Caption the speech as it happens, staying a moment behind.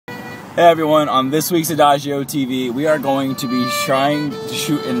Hey everyone, on this week's Adagio TV, we are going to be trying to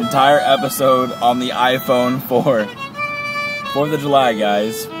shoot an entire episode on the iPhone 4. 4th of July,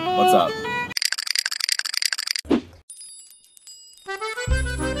 guys. What's up?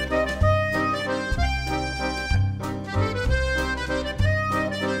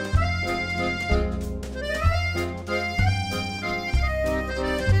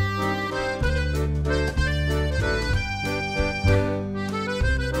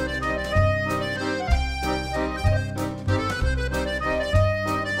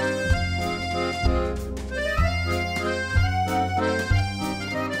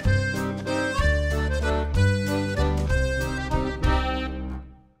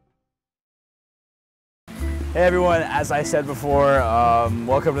 Hey everyone, as I said before,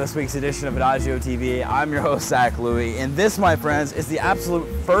 welcome to this week's edition of Adagio TV. I'm your host, Zach Louie, and this, my friends, is the absolute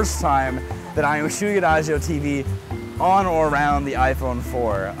first time that I am shooting Adagio TV on or around the iPhone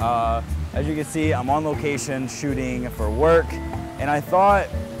 4. As you can see, I'm on location shooting for work, and I thought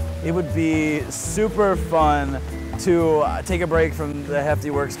it would be super fun to take a break from the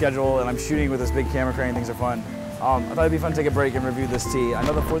hefty work schedule, and I'm shooting with this big camera crane. Things are fun. I thought it'd be fun to take a break and review this tea. I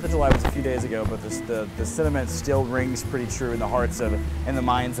know the 4th of July was a few days ago, but the sentiment still rings pretty true in the hearts of and the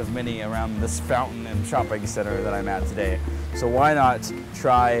minds of many around this fountain and shopping center that I'm at today. So why not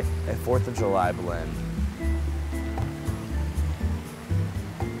try a 4th of July blend?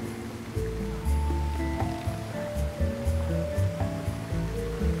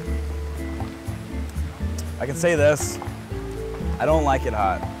 I can say this, I don't like it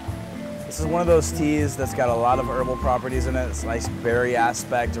hot. This is one of those teas that's got a lot of herbal properties in it. It's a nice berry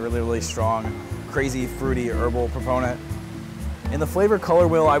aspect, a really strong, crazy, fruity herbal proponent. In the flavor color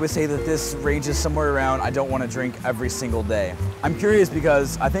wheel, I would say that this ranges somewhere around I don't want to drink every single day. I'm curious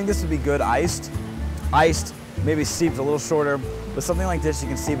because I think this would be good iced. Iced, maybe steeped a little shorter. With something like this, you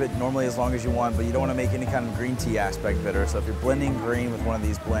can steep it normally as long as you want, but you don't want to make any kind of green tea aspect bitter. So if you're blending green with one of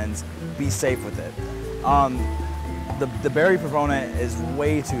these blends, be safe with it. The berry proponent is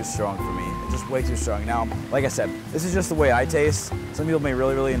way too strong for me, just way too strong. Now, like I said, this is just the way I taste. Some people may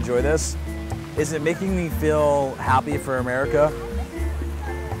really enjoy this. Is it making me feel happy for America?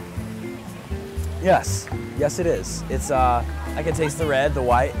 Yes, yes it is. It's, I can taste the red, the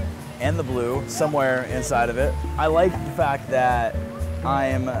white, and the blue somewhere inside of it. I like the fact that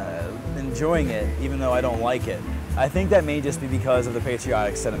I'm enjoying it even though I don't like it. I think that may just be because of the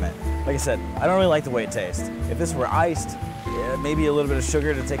patriotic sentiment. Like I said, I don't really like the way it tastes. If this were iced, maybe a little bit of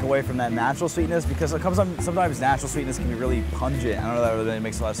sugar to take away from that natural sweetness, because it comes sometimes natural sweetness can be really pungent. I don't know if that really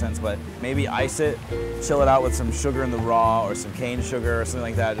makes a lot of sense, but maybe ice it, chill it out with some sugar in the raw or some cane sugar or something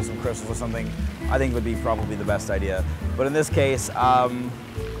like that, just some crystals or something, I think would be probably the best idea. But in this case,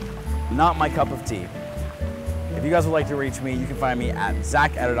 not my cup of tea. If you guys would like to reach me, you can find me at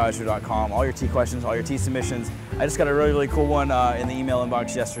zack@adagio.com. All your tea questions, all your tea submissions. I just got a really cool one in the email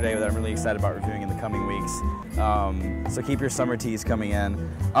inbox yesterday that I'm really excited about reviewing in the coming weeks. So keep your summer teas coming in.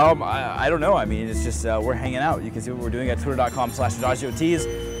 I don't know, I mean, it's just, we're hanging out. You can see what we're doing at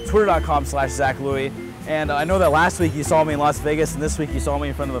twitter.com/AdagioTeas, twitter.com/ZachLouie. And I know that last week you saw me in Las Vegas, and this week you saw me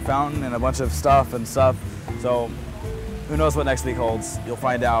in front of the fountain and a bunch of stuff. So who knows what next week holds. You'll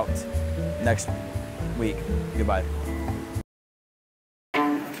find out next week. Goodbye.